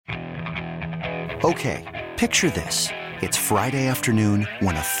Okay, picture this. It's Friday afternoon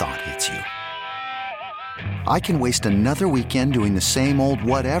when a thought hits you. I can waste another weekend doing the same old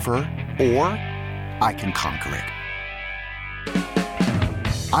whatever, or I can conquer it.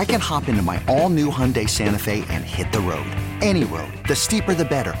 I can hop into my all-new Hyundai Santa Fe and hit the road. Any road. The steeper, the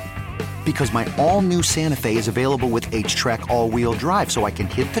better. Because my all-new Santa Fe is available with H-Track all-wheel drive, so I can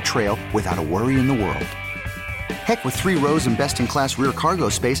hit the trail without a worry in the world. Heck, with 3 rows and best-in-class rear cargo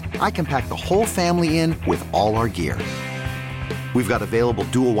space, I can pack the whole family in with all our gear. We've got available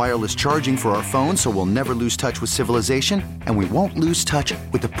dual wireless charging for our phones, so we'll never lose touch with civilization, and we won't lose touch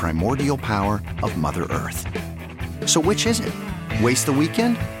with the primordial power of Mother Earth. So which is it? Waste the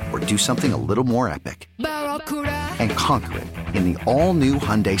weekend or do something a little more epic? And conquer it in the all-new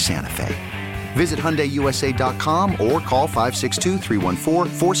Hyundai Santa Fe. Visit HyundaiUSA.com or call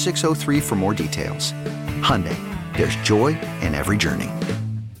 562-314-4603 for more details. Hyundai, there's joy in every journey.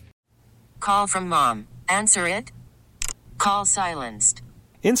 Call from mom. Answer it. Call silenced.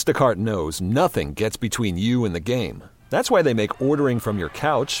 Instacart knows nothing gets between you and the game. That's why they make ordering from your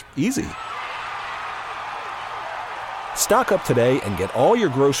couch easy. Stock up today and get all your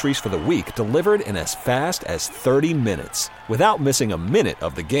groceries for the week delivered in as fast as 30 minutes without missing a minute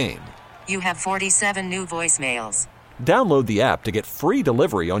of the game. You have 47 new voicemails. Download the app to get free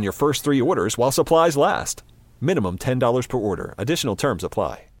delivery on your first 3 orders while supplies last. Minimum $10 per order. Additional terms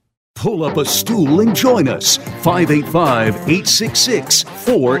apply. Pull up a stool and join us.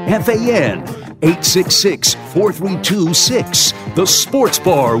 585-866-4FAN. 866-432-6. The Sports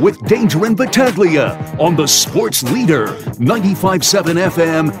Bar with Danger and Battaglia on the Sports Leader. 95.7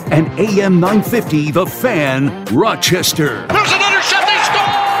 FM and AM 950 The Fan, Rochester. There's another shot. They score!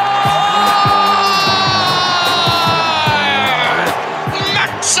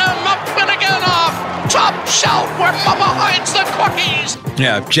 Maxim up and again off. Top shelf where Mama hides the cookies.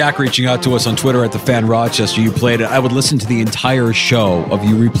 Yeah, Jack reaching out to us on Twitter at The Fan Rochester. You played it. I would listen to the entire show of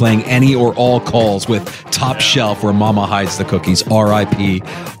you replaying any or all calls with Top Shelf where Mama hides the cookies. R.I.P.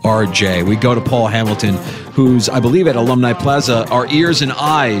 RJ. We go to Paul Hamilton, who's, I believe, at Alumni Plaza. Our ears and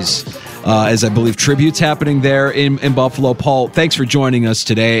eyes, as I believe tributes happening there in Buffalo. Paul, thanks for joining us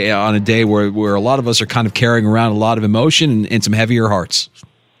today on a day where a lot of us are kind of carrying around a lot of emotion and some heavier hearts.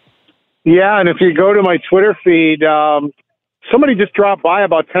 Yeah, and if you go to my Twitter feed, somebody just dropped by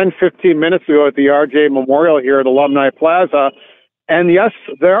about 10, 15 minutes ago at the RJ Memorial here at Alumni Plaza. And yes,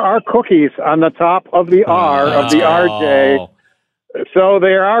 there are cookies on the top of the R of the RJ. So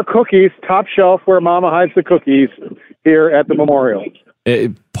there are cookies, top shelf where Mama hides the cookies here at the Memorial.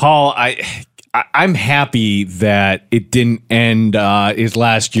 Paul, I'm happy that it didn't end his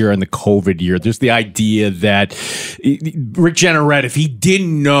last year in the COVID year. There's the idea that Rick Jeanneret, if he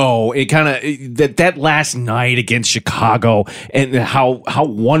didn't know, it kind of that last night against Chicago and how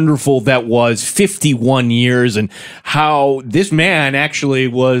wonderful that was, 51 years, and how this man actually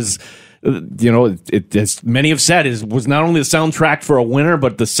was. As many have said, was not only the soundtrack for a winner,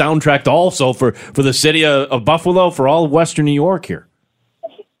 but the soundtrack also for the city of Buffalo, for all of Western New York here.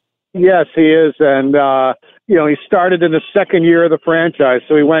 Yes, he is. And, he started in the second year of the franchise.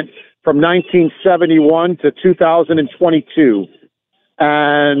 So he went from 1971 to 2022.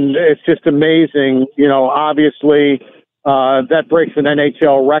 And it's just amazing. Obviously, that breaks an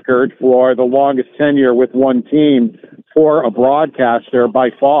NHL record for the longest tenure with one team for a broadcaster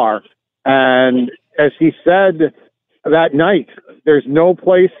by far. And as he said that night, there's no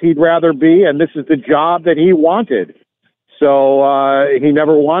place he'd rather be. And this is the job that he wanted. So he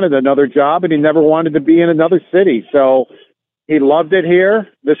never wanted another job, and he never wanted to be in another city. So he loved it here.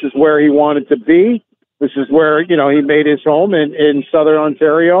 This is where he wanted to be. This is where, he made his home in Southern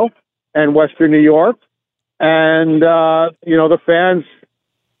Ontario and Western New York. And, the fans,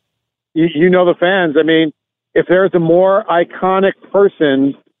 the fans. I mean, if there's a more iconic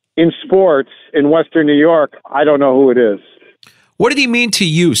person in sports in Western New York, I don't know who it is. What did he mean to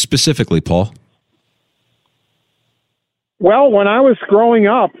you specifically, Paul? Well, when I was growing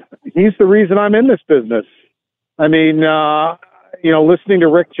up, he's the reason I'm in this business. I mean, listening to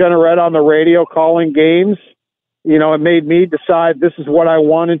Rick Jeanneret on the radio calling games, it made me decide this is what I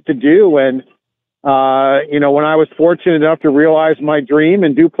wanted to do. And, when I was fortunate enough to realize my dream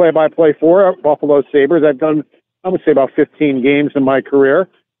and do play-by-play for Buffalo Sabres, I've done, I would say, about 15 games in my career.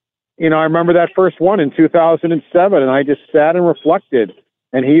 I remember that first one in 2007, and I just sat and reflected.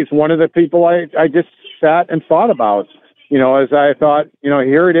 And he's one of the people I just sat and thought about. As I thought,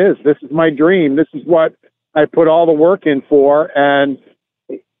 here it is. This is my dream. This is what I put all the work in for. And,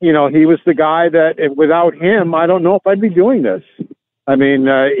 he was the guy that without him, I don't know if I'd be doing this. I mean,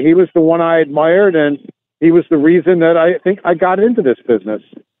 he was the one I admired, and he was the reason that I think I got into this business.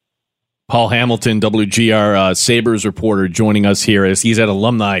 Paul Hamilton, WGR Sabres reporter, joining us here as he's at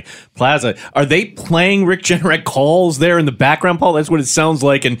Alumni Plaza. Are they playing Rick Jeanneret calls there in the background, Paul? That's what it sounds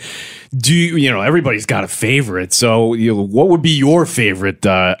like. And do you know, everybody's got a favorite. So what would be your favorite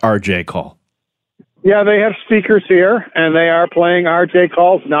RJ call? Yeah, they have speakers here, and they are playing RJ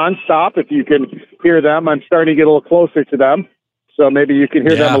calls nonstop. If you can hear them, I'm starting to get a little closer to them, so maybe you can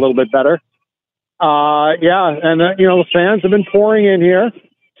hear them a little bit better. The fans have been pouring in here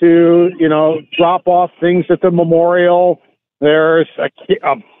to, drop off things at the memorial. There's a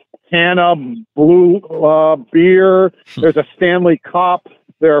can of blue beer. There's a Stanley Cup.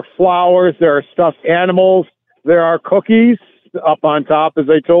 There are flowers. There are stuffed animals. There are cookies up on top, as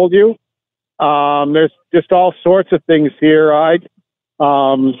I told you. There's just all sorts of things here. It's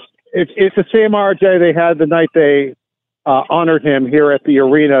the same RJ they had the night they honored him here at the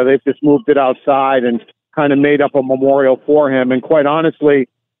arena. They've just moved it outside and kind of made up a memorial for him. And quite honestly,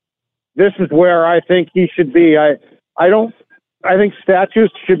 this is where I think he should be. I think statues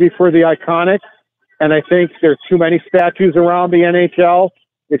should be for the iconic, and I think there's too many statues around the NHL.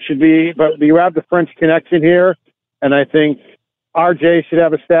 It should be, but you have the French Connection here, and I think RJ should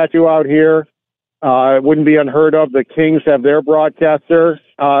have a statue out here. It wouldn't be unheard of. The Kings have their broadcaster,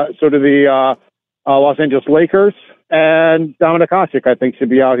 so do the Los Angeles Lakers, and Dominik Hasek, I think, should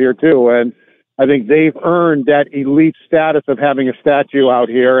be out here too. And I think they've earned that elite status of having a statue out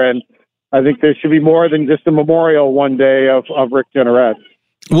here, and I think there should be more than just a memorial one day of Rick Jeanneret.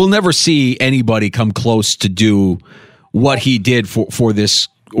 We'll never see anybody come close to do what he did for this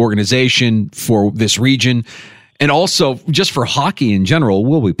organization, for this region, and also just for hockey in general,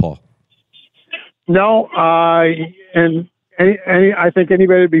 will we, Paul? No, and I think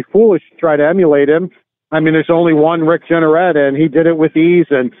anybody would be foolish to try to emulate him. I mean, there's only one Rick Jeanneret, and he did it with ease.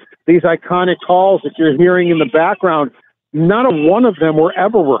 And these iconic calls that you're hearing in the background, none of one of them were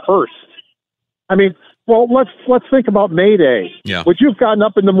ever rehearsed. I mean, well, let's think about May Day. Yeah. Would you have gotten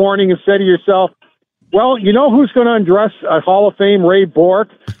up in the morning and said to yourself, well, you know who's going to undress a Hall of Fame Ray Bourque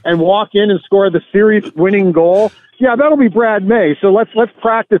and walk in and score the series-winning goal? Yeah, that'll be Brad May. So let's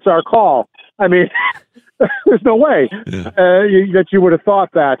practice our call. I mean, there's no way that you would have thought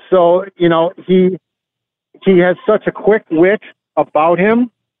that. So, he has such a quick wit about him,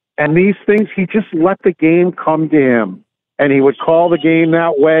 and these things, he just let the game come to him, and he would call the game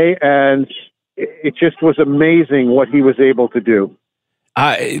that way, and it just was amazing what he was able to do.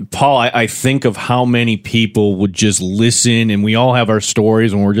 Paul, I think of how many people would just listen, and we all have our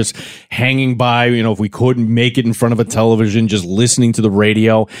stories, and we're just hanging by, if we couldn't make it in front of a television, just listening to the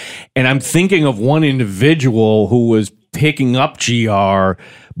radio. And I'm thinking of one individual who was picking up GR,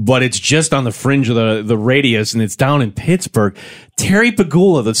 but it's just on the fringe of the radius, and it's down in Pittsburgh. Terry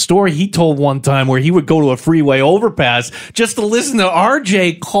Pagula, the story he told one time where he would go to a freeway overpass just to listen to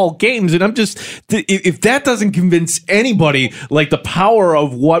RJ call games. And I'm just, if that doesn't convince anybody, like the power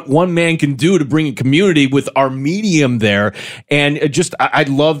of what one man can do to bring a community with our medium there. And I'd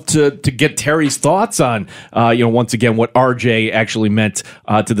love to get Terry's thoughts on, once again, what RJ actually meant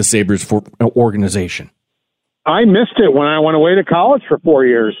to the Sabres for organization. I missed it when I went away to college for 4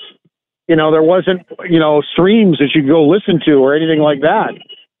 years. There wasn't, streams that you could go listen to or anything like that.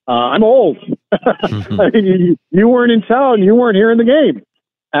 I'm old. I mean, you weren't in town. You weren't here in the game.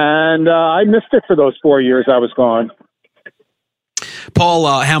 And I missed it for those 4 years I was gone.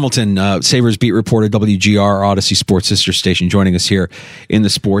 Paul Hamilton, Sabres beat reporter, WGR Odyssey Sports sister station, joining us here in the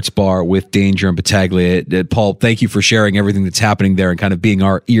sports bar with Danger and Battaglia. Paul, thank you for sharing everything that's happening there and kind of being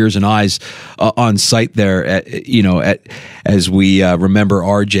our ears and eyes on site there. As we remember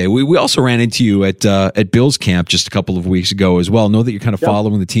RJ. We also ran into you at Bill's camp just a couple of weeks ago as well. Know that you're kind of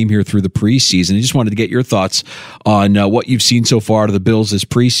following the team here through the preseason. I just wanted to get your thoughts on what you've seen so far to the Bills this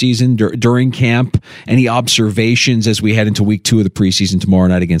preseason during camp. Any observations as we head into week 2 of the preseason tomorrow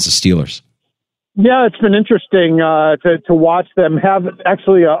night against the Steelers? Yeah, it's been interesting to watch them have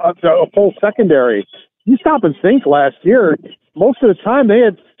actually a full secondary. You stop and think last year, most of the time they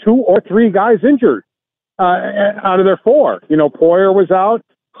had 2 or 3 guys injured out of their 4. Poyer was out.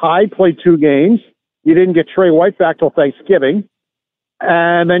 Hyde played 2 games. You didn't get Trey White back till Thanksgiving.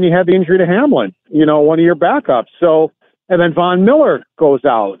 And then you had the injury to Hamlin, one of your backups. So, and then Von Miller goes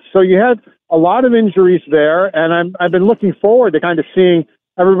out. So you had a lot of injuries there, and I've been looking forward to kind of seeing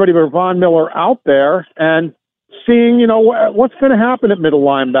everybody but Von Miller out there and seeing, what's going to happen at middle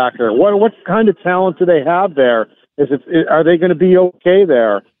linebacker. What kind of talent do they have there? Are they going to be okay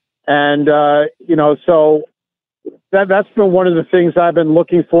there? And so that's been one of the things I've been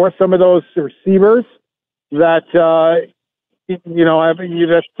looking for. Some of those receivers that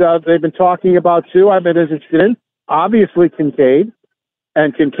they've been talking about too. I've been interested in. Obviously, Kincaid.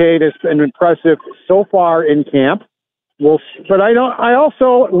 and Kincaid has been impressive so far in camp. But I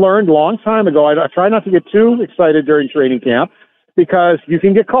also learned a long time ago, I try not to get too excited during training camp because you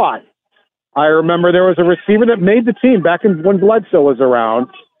can get caught. I remember there was a receiver that made the team back when Bledsoe was around.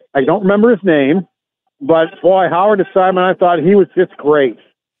 I don't remember his name, but boy, Howard Simon, I thought he was just great.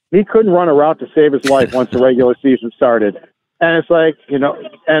 He couldn't run a route to save his life once the regular season started. And it's like,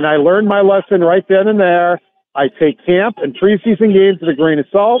 and I learned my lesson right then and there. I take camp and preseason games with a grain of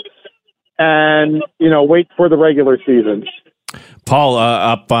salt and, wait for the regular season. Paul,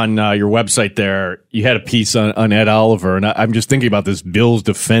 up on your website there, you had a piece on Ed Oliver, and I'm just thinking about this Bills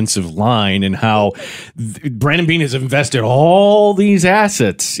defensive line and how Brandon Beane has invested all these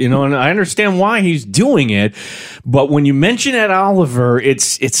assets, and I understand why he's doing it, but when you mention Ed Oliver,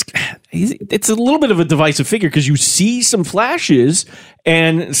 it's a little bit of a divisive figure because you see some flashes,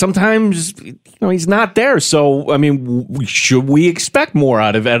 and sometimes he's not there. So, I mean, should we expect more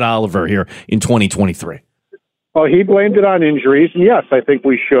out of Ed Oliver here in 2023? Well, he blamed it on injuries, and yes, I think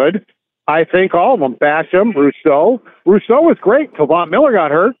we should. I think all of them. Basham, Rousseau. Rousseau was great till Von Miller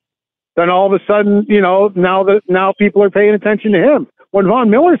got hurt. Then all of a sudden, now people are paying attention to him. When Von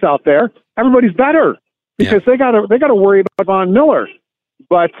Miller's out there, everybody's better because they got to worry about Von Miller.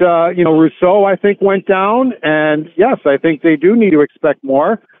 But Rousseau, I think, went down, and yes, I think they do need to expect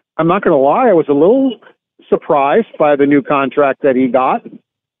more. I'm not going to lie, I was a little surprised by the new contract that he got.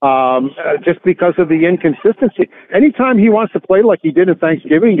 Just because of the inconsistency. Anytime he wants to play like he did in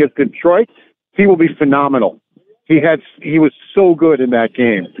Thanksgiving against Detroit, he will be phenomenal. He was so good in that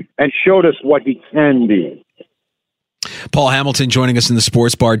game and showed us what he can be. Paul Hamilton joining us in the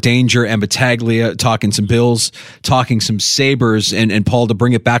Sports Bar. Danger and Battaglia talking some Bills, talking some Sabres. And Paul, to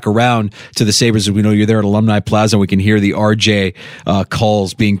bring it back around to the Sabres, as we know you're there at Alumni Plaza, we can hear the RJ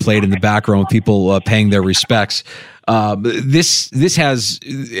calls being played in the background with people paying their respects. This has,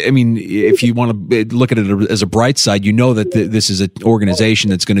 I mean, if you want to look at it as a bright side, that this is an organization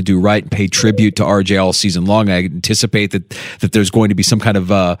that's going to do right and pay tribute to RJ all season long. I anticipate that there's going to be some kind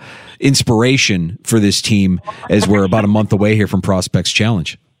of inspiration for this team as we're about a month away here from Prospects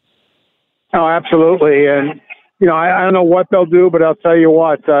Challenge. Oh, absolutely. And, I don't know what they'll do, but I'll tell you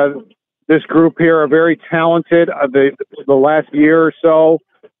what, this group here are very talented. The last year or so,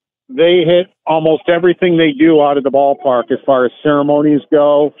 they hit almost everything they do out of the ballpark as far as ceremonies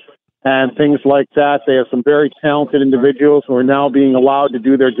go and things like that. They have some very talented individuals who are now being allowed to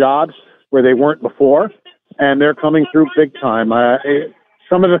do their jobs where they weren't before, and they're coming through big time.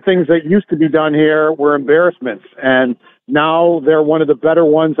 Some of the things that used to be done here were embarrassments, and now they're one of the better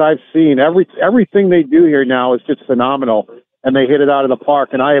ones I've seen. Everything they do here now is just phenomenal, and they hit it out of the park,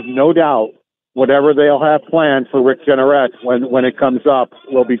 and I have no doubt whatever they'll have planned for Rick Jeanneret when it comes up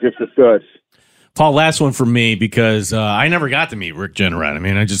will be just as good. Paul, last one for me, because I never got to meet Rick Jeanneret. I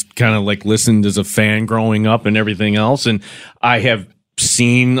mean, I just kind of listened as a fan growing up and everything else, and I have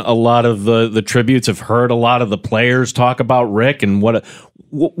seen a lot of the tributes. I've heard a lot of the players talk about Rick, and what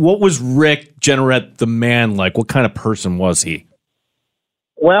was Rick Jeanneret the man like? What kind of person was he?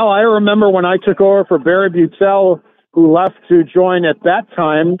 Well, I remember when I took over for Barry Butel, who left to join at that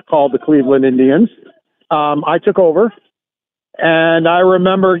time called the Cleveland Indians. I took over, and I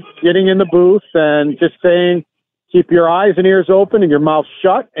remember getting in the booth and just saying, keep your eyes and ears open and your mouth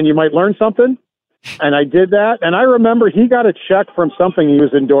shut, and you might learn something. And I did that, and I remember he got a check from something he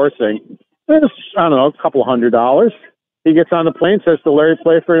was endorsing. It was, I don't know, a couple $100. He gets on the plane, says to Larry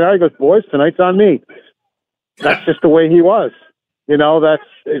Playfair, and I goes, boys, tonight's on me. That's just the way he was. That's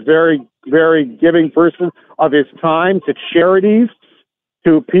a very, very giving person of his time to charities,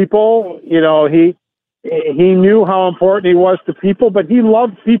 to people. He knew how important he was to people, but he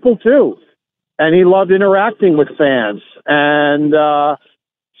loved people too. And he loved interacting with fans. And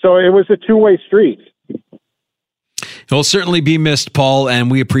so it was a two-way street. He'll certainly be missed, Paul,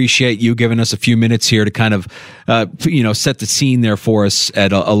 and we appreciate you giving us a few minutes here to kind of, set the scene there for us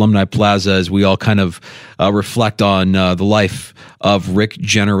at Alumni Plaza as we all kind of reflect on the life of Rick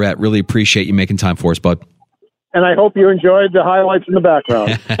Jeanneret. Really appreciate you making time for us, bud. And I hope you enjoyed the highlights in the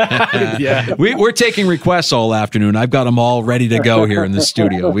background. Yeah, we're taking requests all afternoon. I've got them all ready to go here in the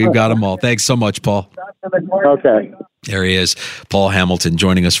studio. We've got them all. Thanks so much, Paul. Okay. There he is, Paul Hamilton,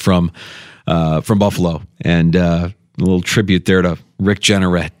 joining us from Buffalo, and a little tribute there to Rick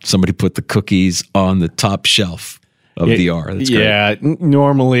Jeanneret. Somebody put the cookies on the top shelf of DR. That's great. Yeah,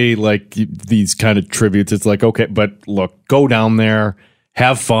 normally these kind of tributes, it's like, okay, but look, go down there,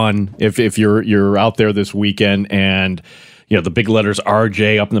 have fun. If you're out there this weekend, and the big letters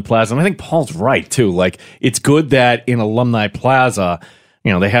RJ up in the plaza. And I think Paul's right too. It's good that in Alumni Plaza,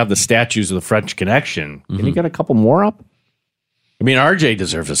 they have the statues of the French Connection. Can you get a couple more up? I mean, RJ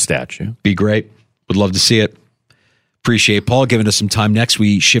deserves a statue. Be great. Would love to see it. Appreciate Paul giving us some time. Next,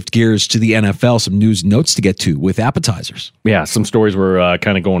 we shift gears to the NFL. Some news and notes to get to with appetizers. Yeah, some stories were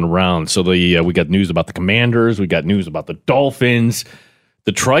kind of going around. So we got news about the Commanders. We got news about the Dolphins.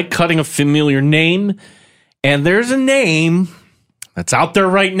 Detroit cutting a familiar name. And there's a name that's out there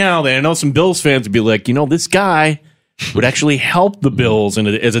right now that I know some Bills fans would be like, this guy would actually help the Bills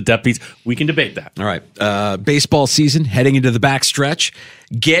as a depth piece. We can debate that. All right. Baseball season heading into the backstretch.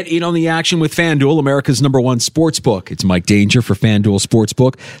 Get in on the action with FanDuel, America's #1 sports book. It's Mike Danger for FanDuel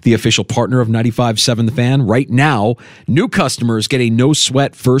Sportsbook, the official partner of 95.7 The Fan. Right now, new customers get a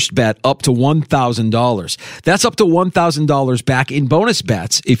no-sweat first bet up to $1,000. That's up to $1,000 back in bonus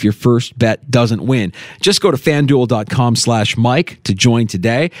bets if your first bet doesn't win. Just go to FanDuel.com/Mike to join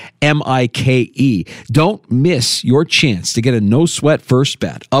today. MIKE. Don't miss your chance to get a no-sweat first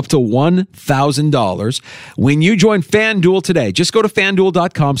bet up to $1,000 when you join FanDuel today. Just go to FanDuel.com/Mike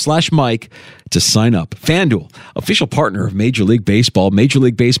to sign up. FanDuel, official partner of Major League Baseball. Major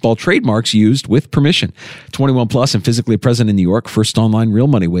League Baseball trademarks used with permission. 21 plus and physically present in New York. First online real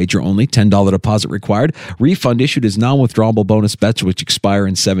money wager only. $10 deposit required. Refund issued as non-withdrawable bonus bets which expire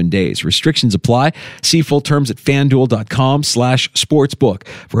in 7 days. Restrictions apply. See full terms at FanDuel.com/sportsbook.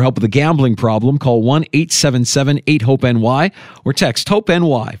 For help with a gambling problem, call 1-877-8-HOPE-NY or text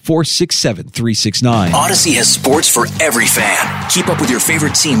HOPE-NY 467-369. Odyssey has sports for every fan. Keep up with your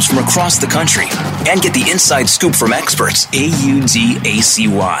favorite teams from across the country and get the inside scoop from experts.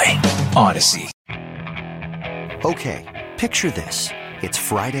 AUDACY. Odyssey. Okay, picture this. It's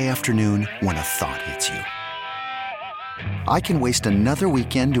Friday afternoon when a thought hits you. I can waste another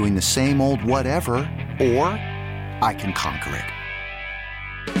weekend doing the same old whatever, or I can conquer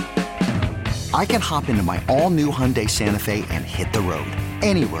it. I can hop into my all-new Hyundai Santa Fe and hit the road.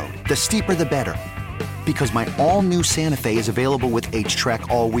 Any road. The steeper, the better. Because my all-new Santa Fe is available with H-Track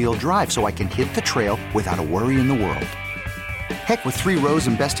all-wheel drive, so I can hit the trail without a worry in the world. Heck, with 3 rows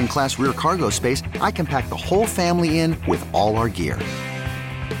and best-in-class rear cargo space, I can pack the whole family in with all our gear.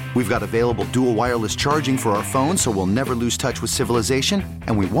 We've got available dual wireless charging for our phones, so we'll never lose touch with civilization,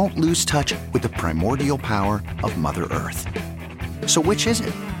 and we won't lose touch with the primordial power of Mother Earth. So which is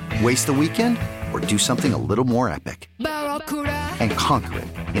it? Waste the weekend or do something a little more epic and conquer it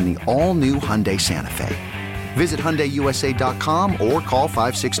in the all-new Hyundai Santa Fe. Visit HyundaiUSA.com or call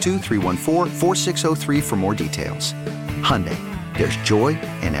 562-314-4603 for more details. Hyundai, there's joy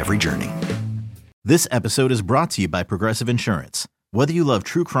in every journey. This episode is brought to you by Progressive Insurance. Whether you love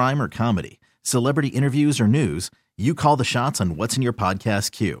true crime or comedy, celebrity interviews or news, you call the shots on what's in your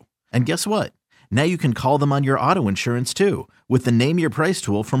podcast queue. And guess what? Now you can call them on your auto insurance too with the Name Your Price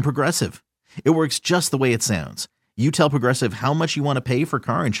tool from Progressive. It works just the way it sounds. You tell Progressive how much you want to pay for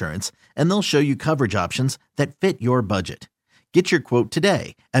car insurance, and they'll show you coverage options that fit your budget. Get your quote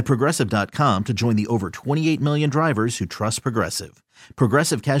today at Progressive.com to join the over 28 million drivers who trust Progressive.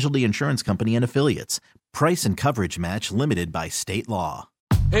 Progressive Casualty Insurance Company and Affiliates. Price and coverage match limited by state law.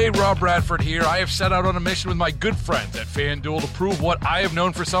 Hey, Rob Bradford here. I have set out on a mission with my good friends at FanDuel to prove what I have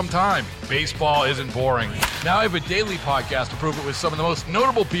known for some time. Baseball isn't boring. Now I have a daily podcast to prove it with some of the most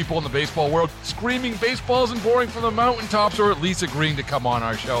notable people in the baseball world, screaming baseball isn't boring from the mountaintops, or at least agreeing to come on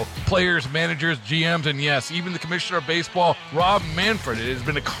our show. Players, managers, GMs, and yes, even the commissioner of baseball, Rob Manfred. It has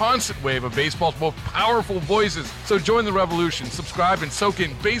been a constant wave of baseball's most powerful voices. So join the revolution. Subscribe and soak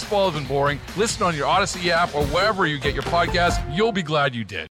in Baseball Isn't Boring. Listen on your Odyssey app or wherever you get your podcasts. You'll be glad you did.